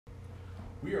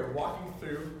We are walking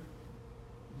through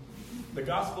the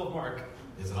Gospel of Mark.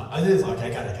 Is it on? It is. Okay, I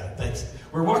got it. Thanks.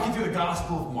 We're walking through the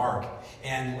Gospel of Mark,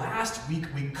 and last week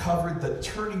we covered the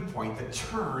turning point, the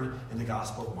turn in the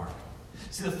Gospel of Mark.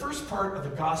 See, the first part of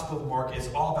the Gospel of Mark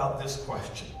is all about this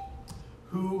question: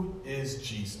 who is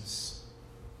Jesus?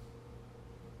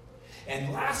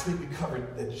 And last week we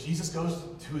covered that Jesus goes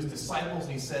to his disciples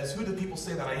and he says, "Who do people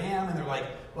say that I am?" And they're like,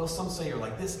 "Well, some say you're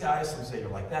like this guy, some say you're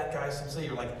like that guy, some say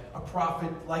you're like a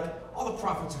prophet, like all the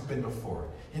prophets who've been before."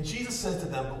 And Jesus says to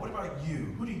them, "But what about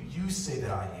you? Who do you say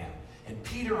that I am?" And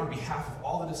Peter, on behalf of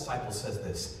all the disciples, says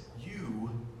this: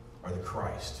 "You are the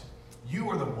Christ. You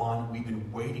are the one we've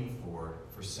been waiting for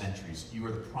centuries. You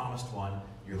are the promised one.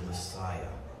 You're the Messiah."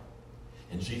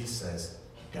 And Jesus says,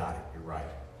 "You got it. You're right."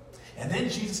 And then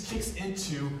Jesus kicks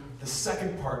into the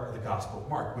second part of the Gospel of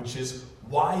Mark, which is,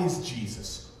 why is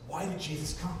Jesus? Why did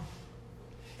Jesus come?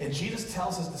 And Jesus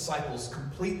tells his disciples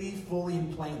completely, fully,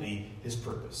 and plainly his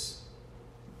purpose.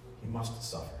 He must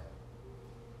suffer.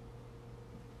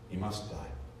 He must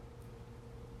die.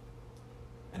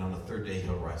 And on the third day,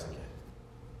 he'll rise again.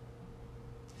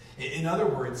 In other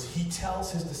words, he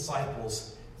tells his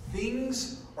disciples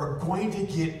things are going to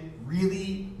get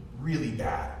really, really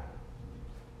bad.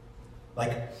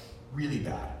 Like, really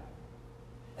bad.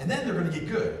 And then they're going to get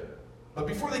good. But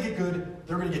before they get good,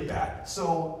 they're going to get bad.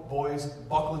 So, boys,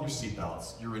 buckle in your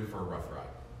seatbelts. You're in for a rough ride.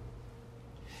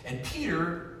 And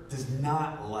Peter does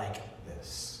not like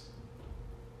this.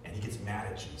 And he gets mad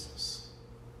at Jesus.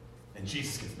 And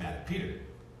Jesus gets mad at Peter.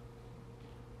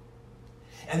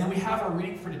 And then we have our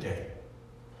reading for today,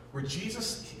 where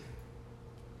Jesus,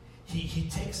 he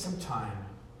takes some time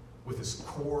with his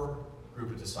core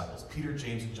group of disciples, Peter,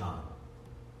 James, and John.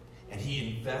 And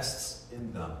he invests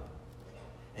in them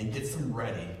and gets them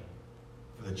ready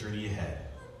for the journey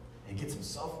ahead. And gets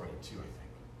himself ready too, I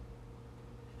think.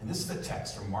 And this is the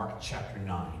text from Mark chapter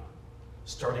 9,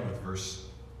 starting with verse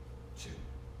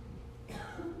 2.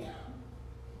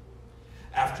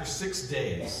 After 6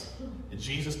 days,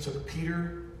 Jesus took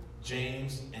Peter,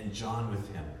 James, and John with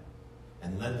him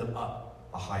and led them up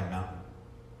a high mountain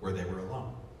where they were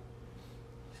alone.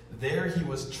 There he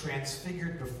was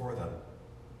transfigured before them.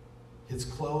 His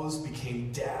clothes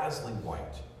became dazzling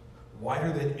white,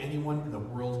 whiter than anyone in the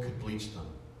world could bleach them.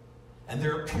 And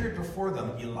there appeared before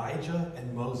them Elijah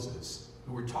and Moses,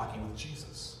 who were talking with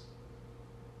Jesus.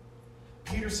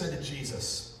 Peter said to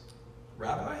Jesus,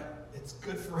 "Rabbi, it's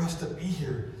good for us to be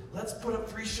here. Let's put up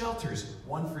 3 shelters,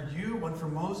 one for you, one for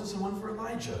Moses, and one for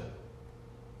Elijah."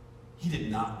 He did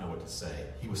not know what to say.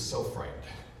 He was so frightened.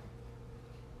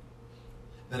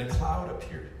 Then a cloud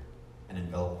appeared and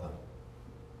enveloped them.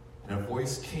 And a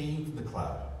voice came from the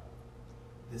cloud: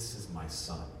 "This is my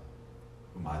son,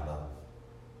 whom I love.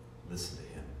 Listen to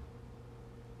him."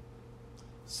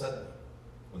 Suddenly,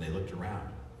 when they looked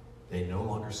around, they no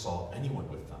longer saw anyone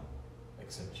with them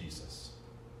except Jesus.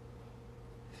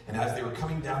 And as they were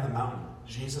coming down the mountain,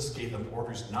 Jesus gave them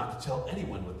orders not to tell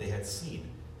anyone what they had seen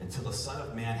until the Son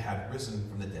of Man had risen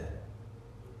from the dead.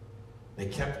 They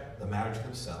kept the matter to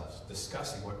themselves,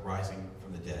 discussing what rising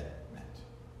from the dead meant.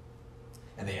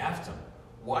 And they asked him,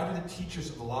 "Why do the teachers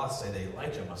of the law say that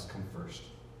Elijah must come first?"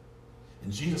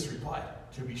 And Jesus replied,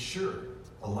 "To be sure,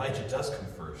 Elijah does come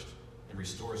first and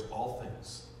restores all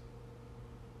things.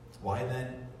 Why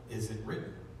then is it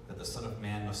written that the Son of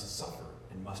Man must suffer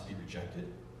and must be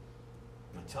rejected?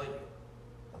 And I tell you,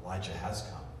 Elijah has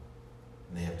come,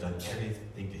 and they have done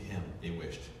everything to him they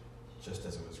wished, just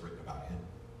as it was written about him."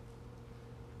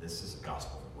 This is the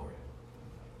gospel of the Lord.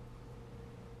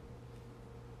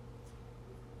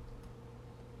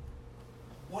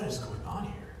 What is going on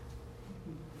here?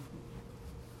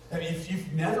 I mean, if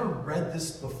you've never read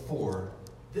this before,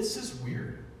 this is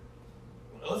weird.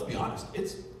 Let's be honest,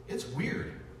 it's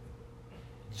weird.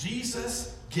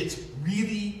 Jesus gets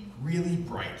really, really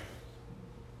bright.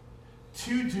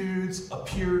 2 dudes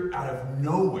appear out of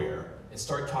nowhere and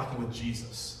start talking with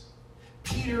Jesus.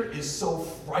 Peter is so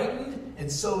frightened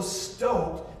and so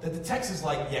stoked that the text is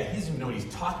like, yeah, he doesn't even know what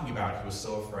he's talking about. He was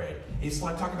so afraid. And he's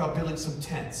like talking about building some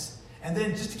tents. And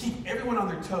then just to keep everyone on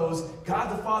their toes,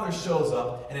 God the Father shows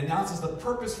up and announces the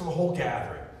purpose for the whole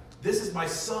gathering. "This is my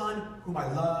son, whom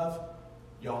I love.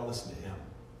 Y'all listen to him."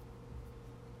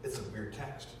 It's a weird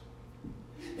text.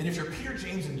 And if you're Peter,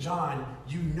 James, and John,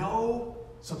 you know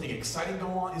something exciting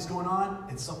is going on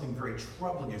and something very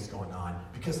troubling is going on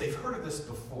because they've heard of this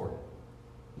before.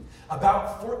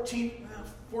 About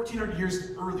 1400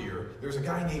 years earlier, there was a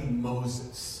guy named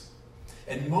Moses.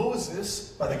 And Moses,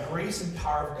 by the grace and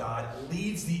power of God,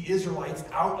 leads the Israelites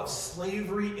out of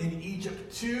slavery in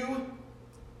Egypt to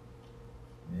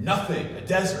nothing, a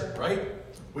desert, right?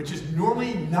 which is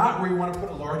normally not where you want to put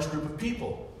a large group of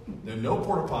people. There are no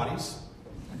porta potties.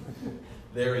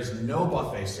 There is no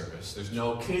buffet service. There's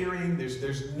no catering.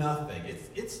 There's nothing.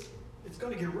 It's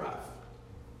going to get rough.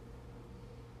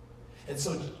 And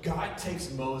so God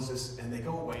takes Moses, and they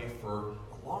go away for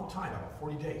a long time, about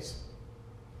 40 days.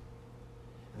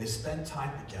 And they spend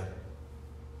time together.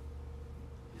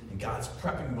 And God's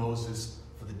prepping Moses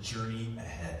for the journey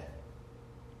ahead.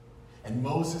 And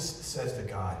Moses says to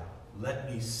God, "Let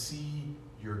me see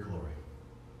your glory."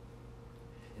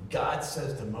 And God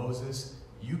says to Moses,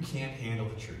 "You can't handle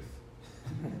the truth.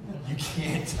 You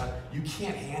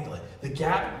can't handle it. The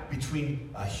gap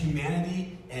between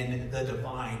humanity and the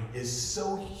divine is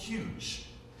so huge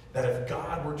that if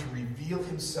God were to reveal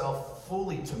himself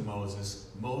fully to Moses,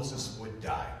 Moses would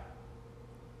die.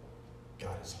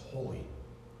 God is holy.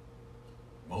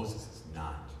 Moses is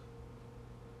not.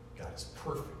 God is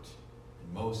perfect,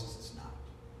 and Moses is not.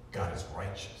 God is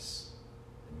righteous,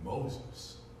 and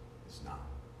Moses is not.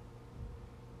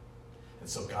 And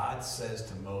so God says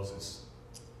to Moses,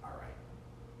 "All right,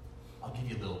 I'll give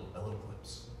you a little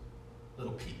glimpse, a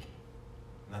little peek,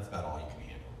 and that's about all you can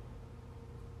handle."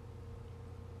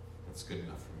 That's good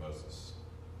enough for Moses.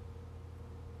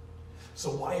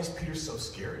 So why is Peter so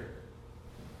scared?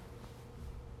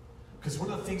 Because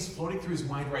one of the things floating through his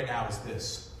mind right now is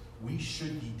this: we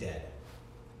should be dead.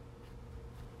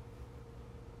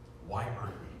 Why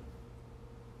aren't we?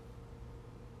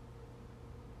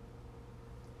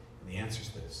 And the answer is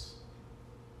this.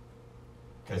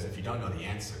 Because if you don't know the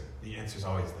answer is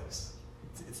always this.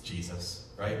 It's Jesus,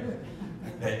 right?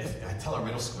 I tell our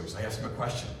middle schoolers, I ask them a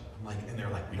question. I'm like, and they're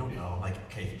like, "We don't know." I'm like,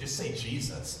 "Okay, if you just say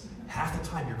Jesus, half the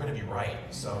time you're going to be right.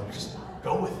 So just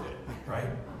go with it, right?"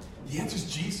 The answer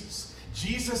is Jesus.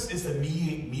 Jesus is the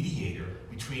mediator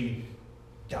between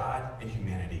God and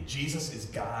humanity. Jesus is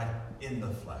God in the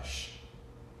flesh.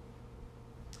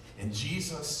 And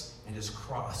Jesus and his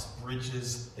cross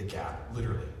bridges the gap,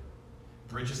 literally.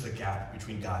 Bridges the gap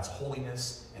between God's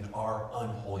holiness and our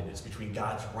unholiness, between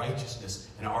God's righteousness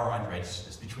and our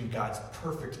unrighteousness, between God's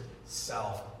perfect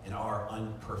self and our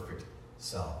unperfect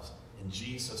selves. And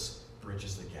Jesus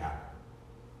bridges the gap.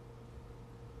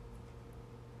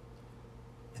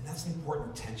 And that's an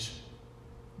important tension.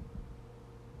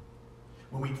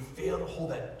 When we fail to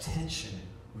hold that tension,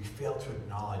 we fail to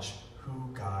acknowledge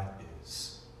who God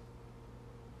is.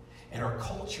 In our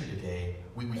culture today,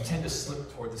 we tend to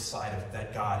slip toward the side of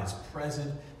that God is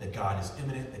present, that God is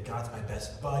immanent, that God's my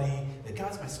best buddy, that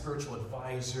God's my spiritual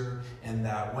advisor, and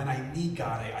that when I need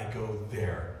God, I go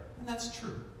there. And that's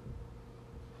true.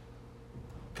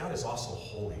 God is also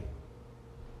holy.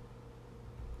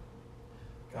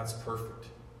 God's perfect.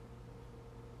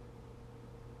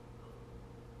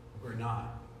 We're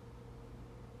not.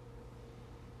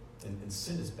 And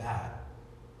sin is bad.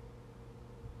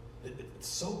 It's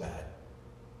so bad,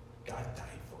 God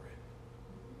died for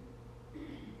it.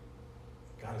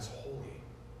 God is holy,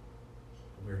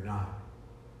 and we're not.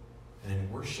 And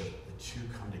in worship, the two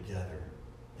come together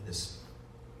in this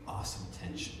awesome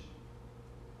tension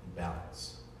and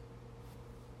balance.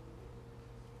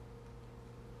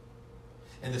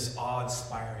 In this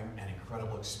awe-inspiring and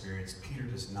incredible experience, Peter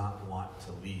does not want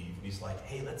to leave. And he's like,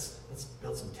 "Hey, let's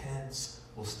build some tents.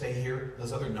 We'll stay here.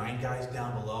 Those other 9 guys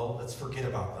down below, let's forget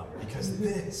about them. Because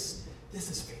this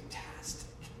is fantastic."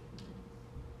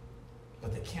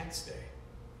 But they can't stay.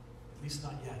 At least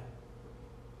not yet.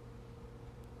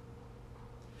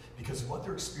 Because what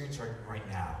they're experiencing right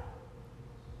now,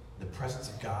 the presence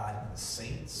of God and the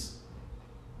saints,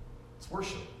 it's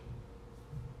worship.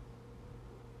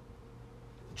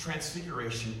 The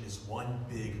Transfiguration is one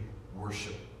big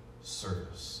worship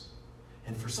service.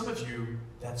 And for some of you,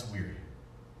 that's weird.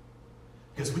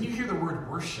 Because when you hear the word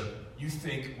worship, you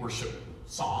think worship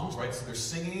songs, right? So they're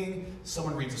singing,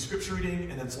 someone reads a scripture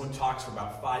reading, and then someone talks for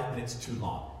about 5 minutes too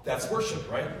long. That's worship,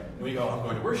 right? And we go, "I'm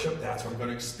going to worship, that's what I'm going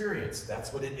to experience.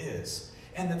 That's what it is."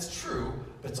 And that's true,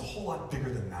 but it's a whole lot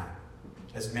bigger than that.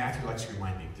 As Matthew likes to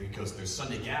remind me, because there's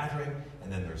Sunday gathering,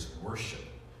 and then there's worship.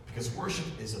 Because worship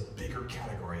is a bigger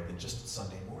category than just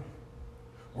Sunday morning.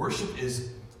 Worship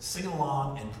is singing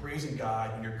along and praising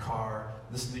God in your car,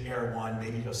 listening to Air One,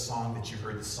 maybe a song that you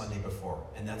heard the Sunday before,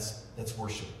 and that's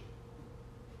worship.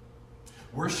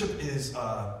 Worship is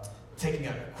taking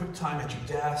a quick time at your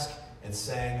desk and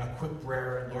saying a quick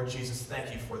prayer: "Lord Jesus,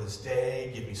 thank you for this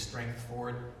day. Give me strength for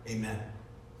it. Amen."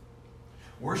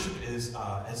 Worship is,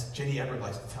 as Jenny Edward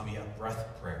likes to tell me, a breath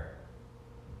prayer.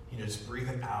 Just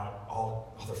breathing out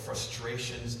all the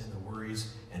frustrations and the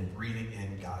worries and breathing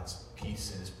in God's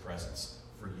peace and his presence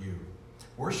for you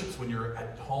Worship's when you're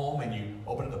at home and you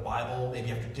open up the Bible,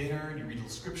 maybe after dinner, and you read a little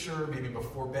scripture, maybe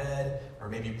before bed, or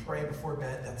maybe you pray before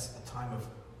bed. That's a time of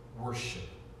worship.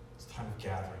 It's a time of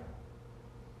gathering.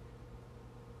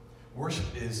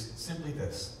 Worship is simply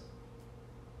this.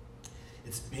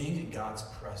 It's being in God's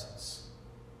presence,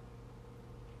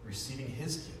 receiving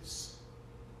his gifts,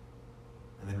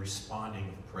 and then responding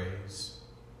with praise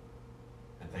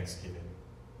and thanksgiving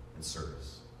and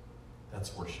service.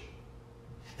 That's worship.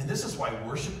 And this is why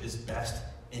worship is best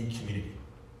in community,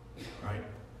 right?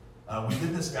 We live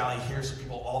in this valley here, so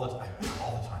people all the time.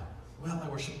 Well, I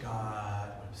worship God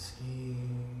when I'm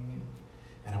skiing,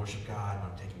 and I worship God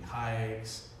when I'm taking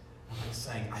hikes. I'm like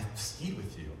saying, I've skied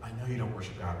with you. I know you don't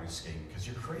worship God when you're skiing because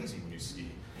you're crazy when you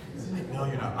ski. No,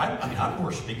 you're not. I'm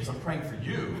worshiping because I'm praying for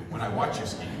you when I watch you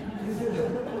ski.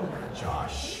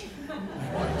 Josh.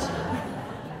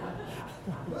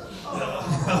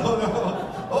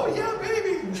 Oh, yeah,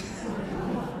 baby.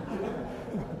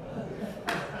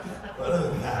 But other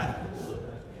than that,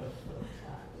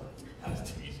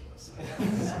 that's Jesus.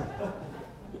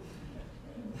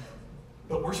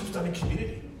 But worship's done in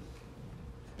community.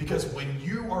 Because when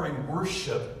you are in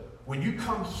worship, when you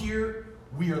come here,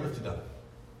 we are lifted up.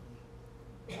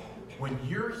 When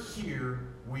you're here,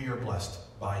 we are blessed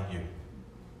by you.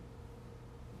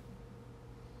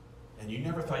 And you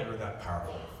never thought you were that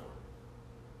powerful before.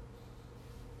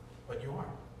 But you are.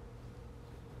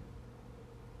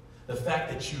 The fact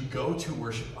that you go to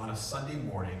worship on a Sunday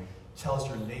morning tells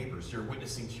your neighbors, you're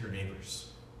witnessing to your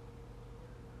neighbors.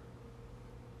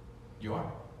 You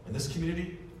are. In this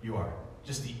community, you are.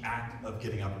 Just the act of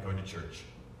getting up and going to church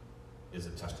is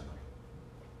a testimony.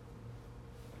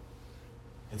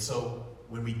 And so,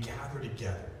 when we gather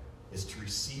together, is to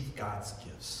receive God's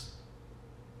gifts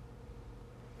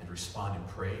and respond in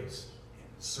praise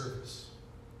and service.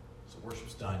 So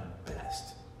worship's done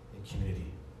best in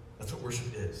community. That's what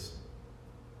worship is.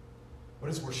 What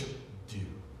does worship do?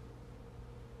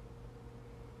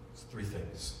 It's three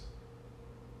things.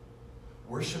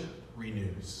 Worship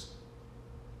renews.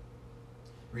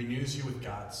 Renews you with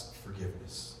God's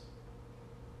forgiveness.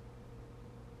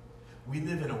 We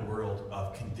live in a world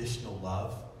of conditional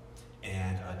love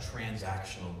and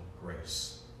transactional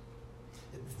grace.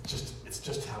 It's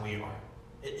just how we are.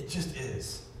 It just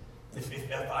is. If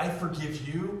I forgive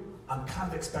you, I'm kind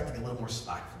of expecting a little more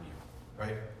slack from you,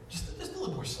 right? Just a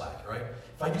little more slack, right?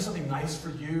 If I do something nice for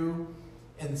you,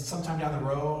 and sometime down the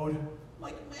road, I'm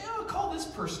like, man, I'll call this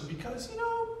person because,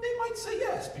 they might say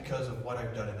yes because of what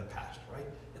I've done in the past, right?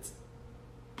 It's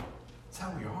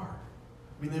how we are.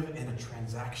 We live in a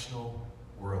transactional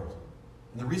world.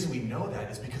 And the reason we know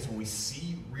that is because when we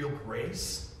see real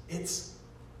grace, it's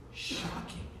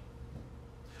shocking.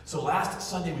 So last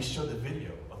Sunday we showed the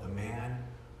video of the man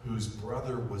whose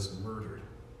brother was murdered.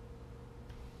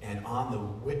 And on the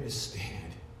witness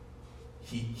stand,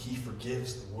 he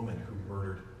forgives the woman who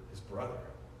murdered his brother.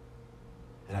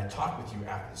 And I talked with you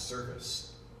after the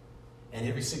service, and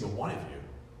every single one of you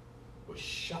was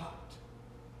shocked.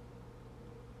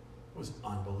 It was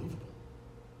unbelievable.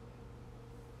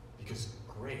 Because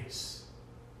grace,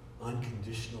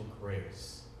 unconditional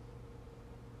grace,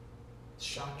 it's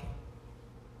shocking.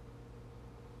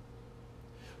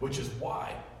 Which is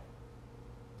why,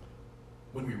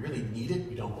 when we really need it,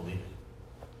 we don't believe it.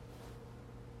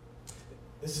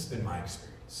 This has been my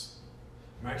experience.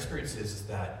 My experience is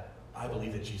that I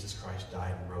believe that Jesus Christ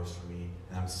died and rose for me,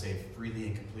 and I'm saved freely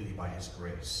and completely by his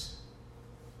grace.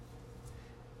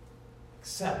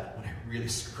 Except when I really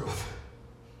screw up.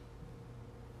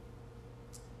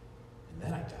 And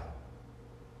then I doubt.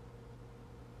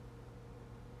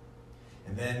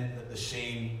 And then the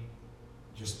shame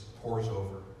just pours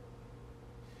over.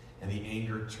 And the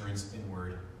anger turns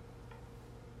inward.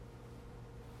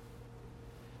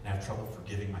 And I have trouble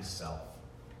forgiving myself,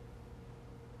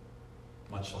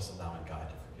 much less allowing God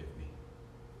to forgive me.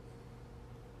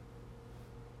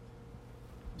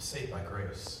 I'm saved by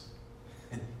grace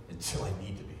until I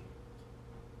need to be.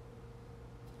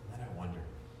 And then I wonder.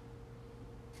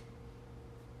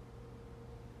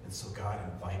 And so God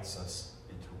invites us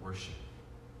into worship.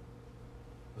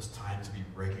 Those times to be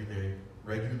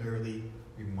regularly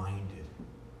reminded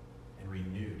and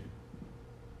renewed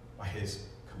by his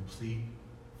complete,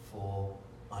 full,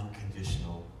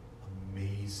 unconditional,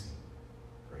 amazing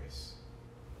grace.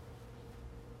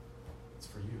 It's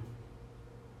for you.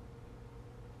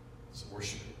 So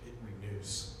worship, it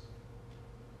renews.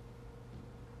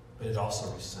 But it also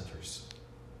recenters.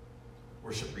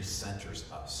 Worship recenters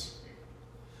us.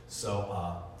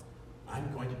 So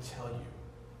I'm going to tell you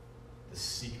the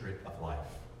secret of life.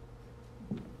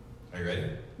 Are you ready?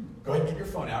 Go ahead and get your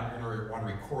phone out. You're going to want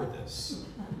to record this.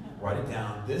 Write it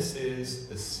down. This is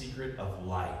the secret of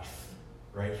life.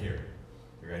 Right here.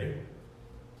 You ready?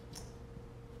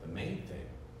 The main thing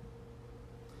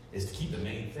is to keep the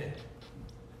main thing.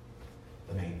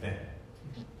 The main thing.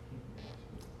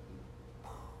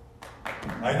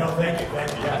 I know, thank you.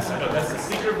 Yes, I know. That's the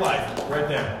secret of life. Right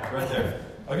there.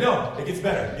 Oh, no, it gets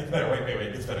better. Wait,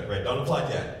 it gets better. Right, don't apply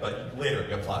it yet, but later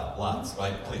you apply lots,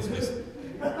 right? Please.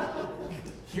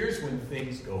 Here's when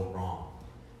things go wrong.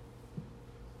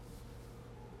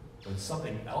 When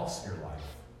something else in your life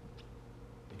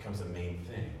becomes the main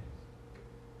thing,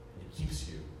 and it keeps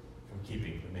you from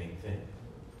keeping the main thing.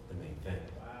 The main thing.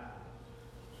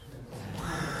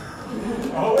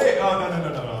 Oh, wait. Oh,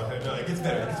 no. It gets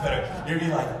better. You'll be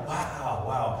like,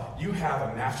 wow. You have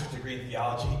a master's degree in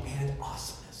theology and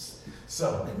awesomeness.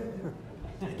 So,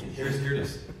 here it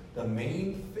is. The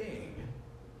main thing,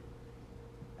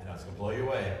 I know it's going to blow you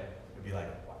away. You'll be like,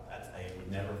 wow, I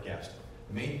would never have guessed.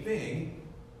 The main thing,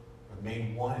 or the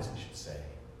main one, as we should say,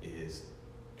 is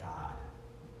God.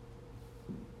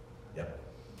 Yep.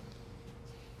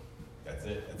 That's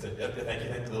it. Yep. Thank you.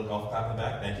 A little golf clap in the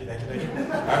back. Thank you. All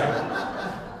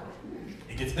right.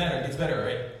 It gets better,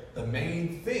 right? The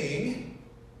main thing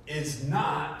is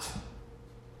not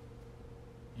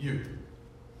you.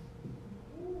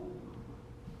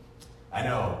 I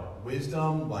know.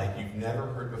 Wisdom like you've never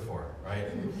heard before,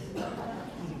 right?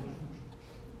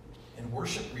 And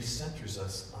worship recenters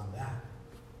us on that.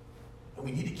 And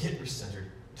we need to get recentered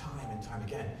time and time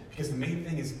again. Because the main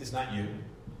thing is not you.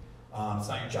 It's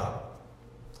not your job.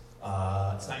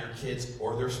 It's not your kids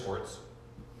or their sports.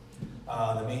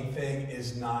 The main thing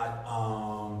is not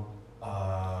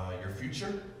your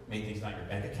future. The main thing is not your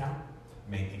bank account.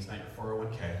 The main thing is not your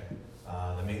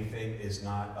 401k. The main thing is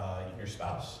not even your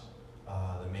spouse.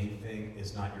 The main thing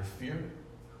is not your fear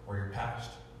or your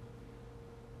past.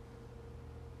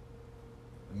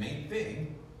 The main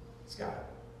thing is God.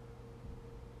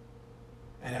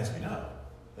 And as we know,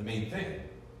 the main thing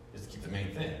is to keep the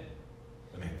main thing.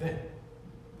 The main thing.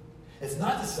 It's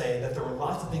not to say that there are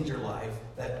lots of things in your life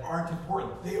that aren't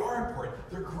important. They are important.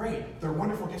 They're great. They're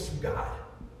wonderful gifts from God.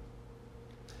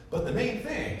 But the main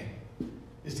thing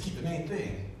is to keep the main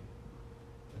thing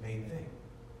the main thing.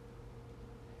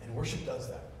 And worship does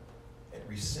that. It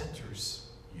recenters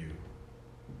you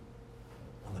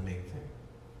on the main thing.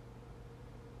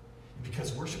 And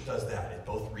because worship does that, it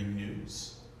both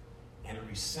renews and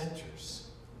it recenters.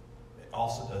 It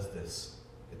also does this.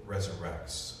 It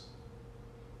resurrects.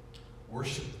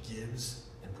 Worship gives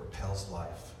and propels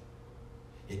life.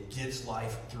 It gives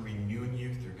life through renewing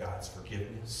you through God's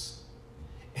forgiveness.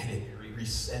 And it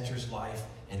recenters life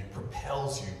and it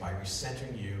propels you by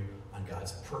recentering you on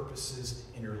God's purposes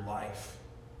in your life.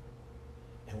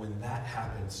 And when that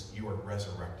happens, you are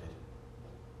resurrected.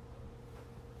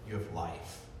 You have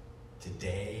life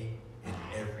today and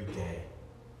every day.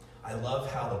 I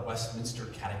love how the Westminster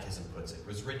Catechism puts it. It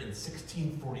was written in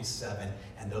 1647,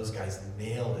 and those guys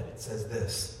nailed it. It says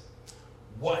this: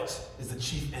 what is the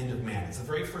chief end of man? It's the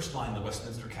very first line in the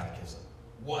Westminster Catechism.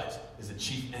 What is the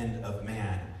chief end of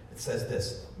man? It says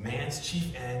this: man's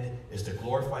chief end is to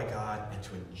glorify God and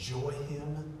to enjoy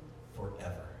him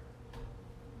forever.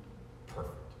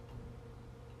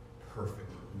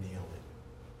 Perfect. Nailed it.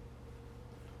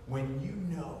 When you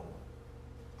know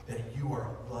that you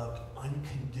are loved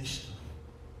unconditionally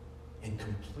and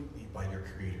completely by your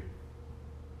Creator,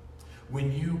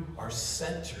 when you are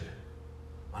centered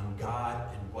on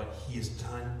God and what He has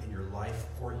done in your life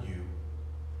for you,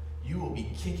 you will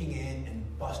be kicking in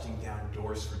and busting down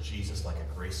doors for Jesus like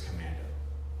a grace commando.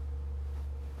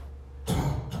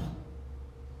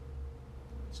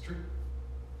 It's true.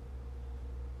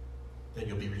 That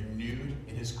you'll be renewed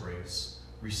in His grace,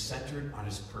 recentered on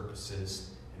His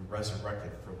purposes, and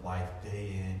resurrected for life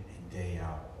day in and day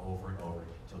out, over and over,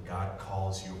 till God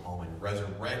calls you home and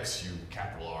resurrects you,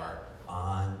 capital R,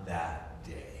 on that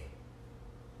day.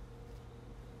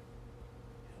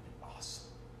 It'll be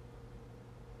awesome.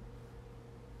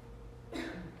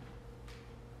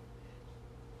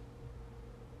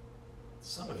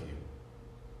 Some of you,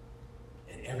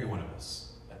 and every one of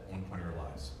us, at one point in our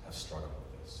lives, have struggled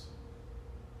with this.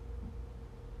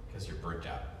 Because you're burnt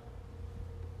out.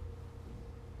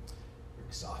 You're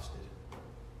exhausted.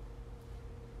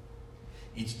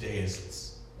 Each day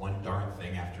is one darn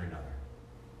thing after another.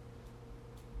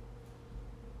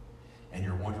 And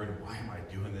you're wondering, why am I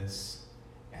doing this?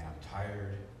 And I'm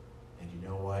tired. And you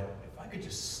know what? If I could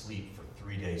just sleep for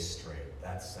 3 days straight,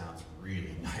 that sounds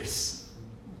really nice.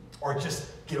 Or just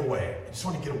get away. I just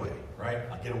want to get away, right?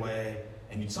 I'll get away.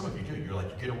 And some of you do. You're like,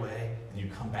 you get away, and you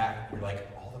come back, and you're like,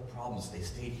 all all the problems. They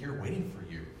stayed here waiting for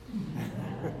you.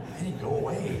 They didn't go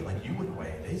away like you went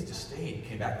away. They just stayed,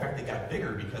 came back. In fact, they got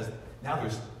bigger because now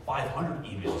there's 500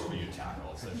 emails for you to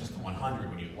tackle instead of just 100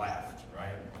 when you left,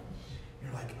 right?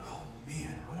 You're like, oh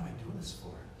man, what am I doing this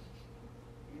for?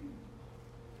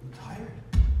 I'm tired.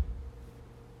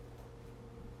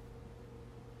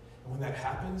 And when that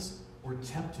happens, we're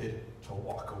tempted to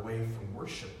walk away from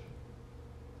worship.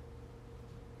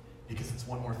 Because it's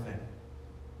one more thing.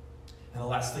 And the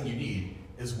last thing you need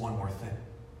is one more thing.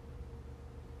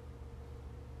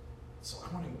 So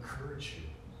I want to encourage you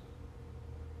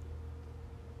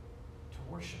to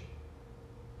worship.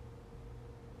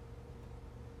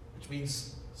 Which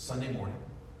means Sunday morning.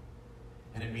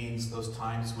 And it means those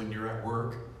times when you're at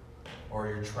work or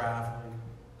you're traveling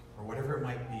or whatever it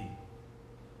might be.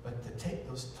 But to take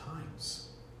those times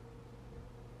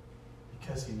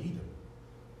because you need them.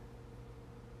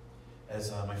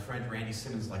 As my friend Randy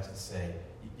Simmons likes to say,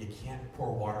 you can't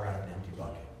pour water out of an empty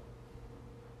bucket.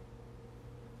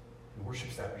 And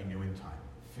worship's that renewing time.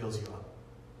 It fills you up.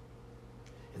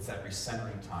 It's that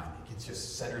recentering time. It gets you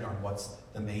centered on what's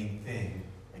the main thing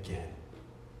again.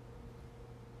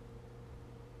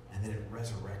 And then it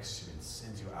resurrects you and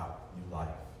sends you out new life.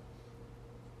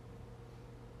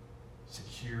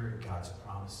 Secure in God's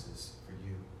promises for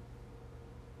you.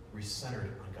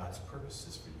 Recentered on God's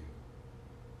purposes for you.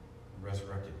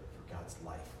 Resurrected for God's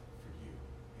life for you.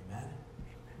 Amen?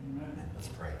 Amen. Let's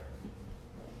pray.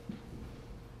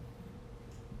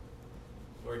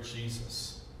 Lord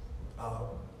Jesus,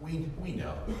 we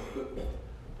know.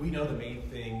 We know the main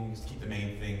thing is keep the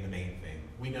main thing the main thing.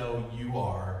 We know you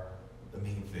are the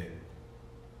main thing.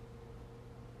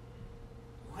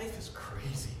 Life is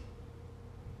crazy.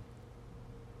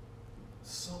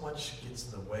 So much gets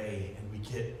in the way, and we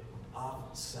get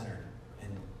off-centered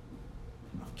and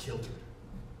off-kiltered.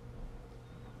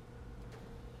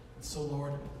 And so,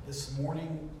 Lord, this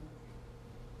morning,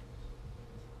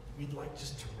 we'd like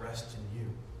just to rest in you.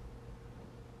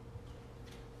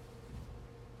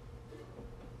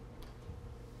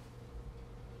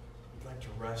 We'd like to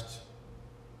rest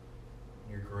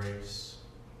in your grace.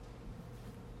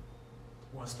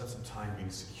 We want to spend some time being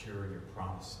secure in your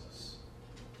promises.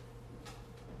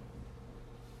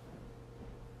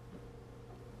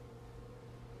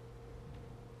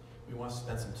 We want to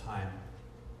spend some time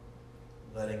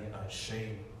letting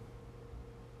shame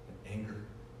and anger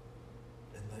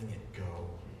and letting it go.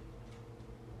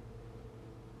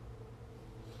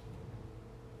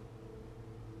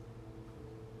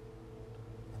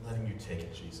 And letting you take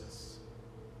it, Jesus.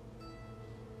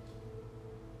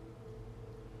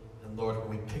 And Lord, when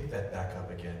we pick that back up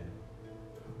again,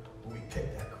 when we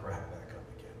pick that crap back up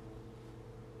again,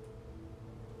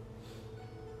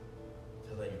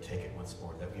 to let you take it once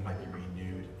more, that we might be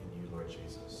renewed in you, Lord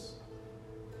Jesus.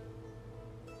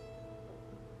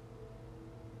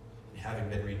 And having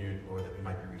been renewed, Lord, that we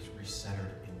might be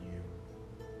recentered in you.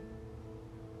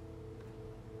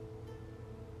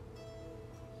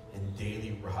 And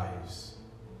daily rise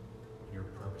in your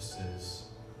purposes,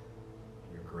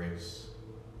 in your grace,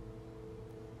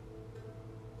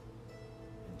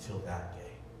 until that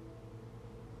day.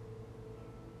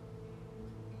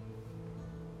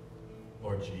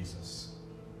 Lord Jesus,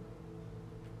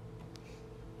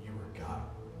 you are God.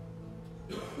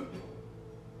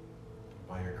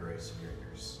 By your grace and your